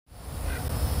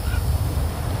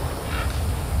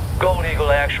Gold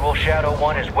Eagle actual, Shadow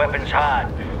 1 is weapons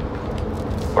hot.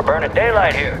 We're burning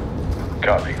daylight here.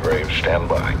 Copy, Graves. Stand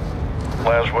by.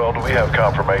 Laswell, do we have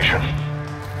confirmation?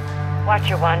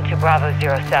 Watcher 1 to Bravo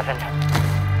 07.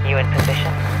 You in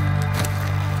position?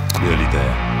 Nearly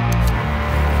there.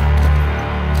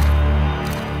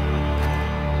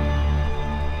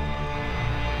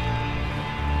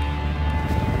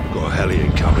 Got a heli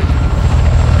incoming.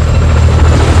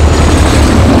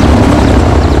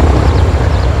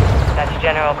 That's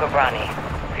General Ghorbrani.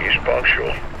 He's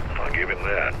punctual. I'll give him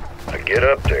that. Now get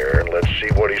up there and let's see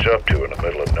what he's up to in the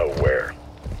middle of nowhere.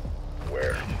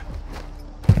 Where?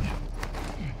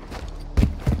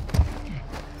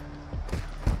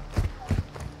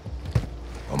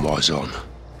 I'm eyes on.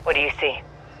 What do you see?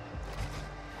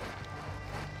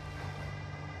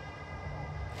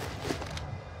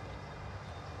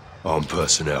 Armed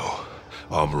personnel,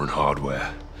 armor and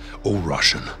hardware, all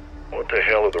Russian. What the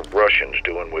hell are the Russians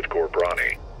doing with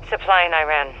Ghorbrani? Supply in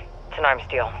Iran. It's an arms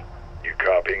deal. You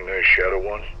copying this, Shadow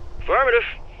 1? Affirmative.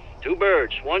 2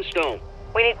 birds, 1 stone.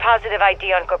 We need positive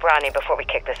ID on Ghorbrani before we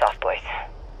kick this off, boys.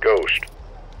 Ghost,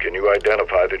 can you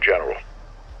identify the general?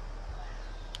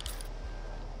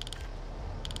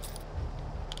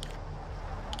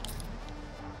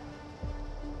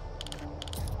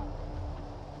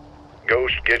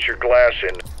 Ghost, get your glass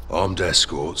in. Armed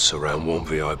escorts around 1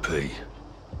 VIP.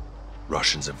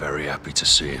 Russians are very happy to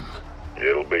see him.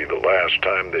 It'll be the last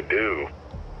time they do.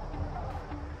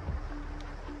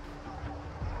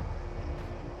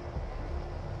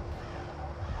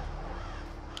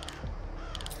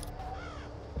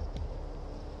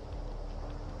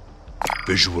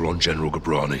 Visual on General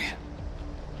Ghorbrani.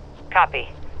 Copy.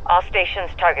 All stations,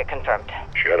 target confirmed.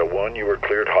 Shadow 1, you are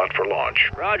cleared hot for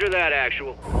launch. Roger that,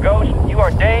 actual. Ghost, you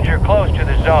are danger close to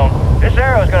the zone. This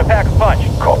arrow is gonna pack a punch.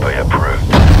 Copy approved.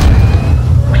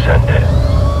 Send it.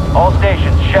 All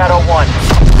stations, Shadow 1.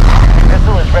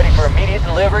 Missile is ready for immediate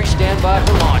delivery. Stand by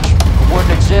for launch.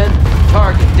 Coordinates in.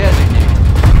 Target designated.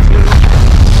 2,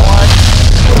 1.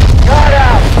 Got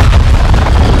out!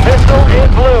 Missile in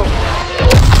blue.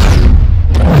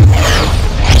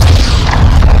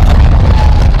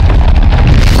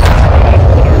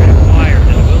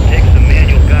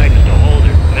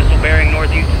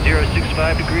 Northeast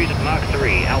 065 degrees at Mach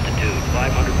 3, altitude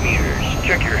 500 meters.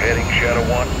 Check your heading, Shadow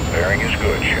 1. Bearing is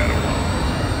good, Shadow 1.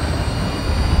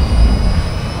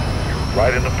 You're right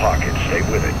in the pocket. Stay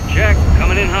with it. Check.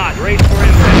 Coming in hot. Race for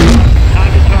impact. Time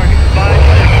to target. 5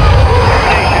 seconds.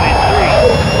 Station in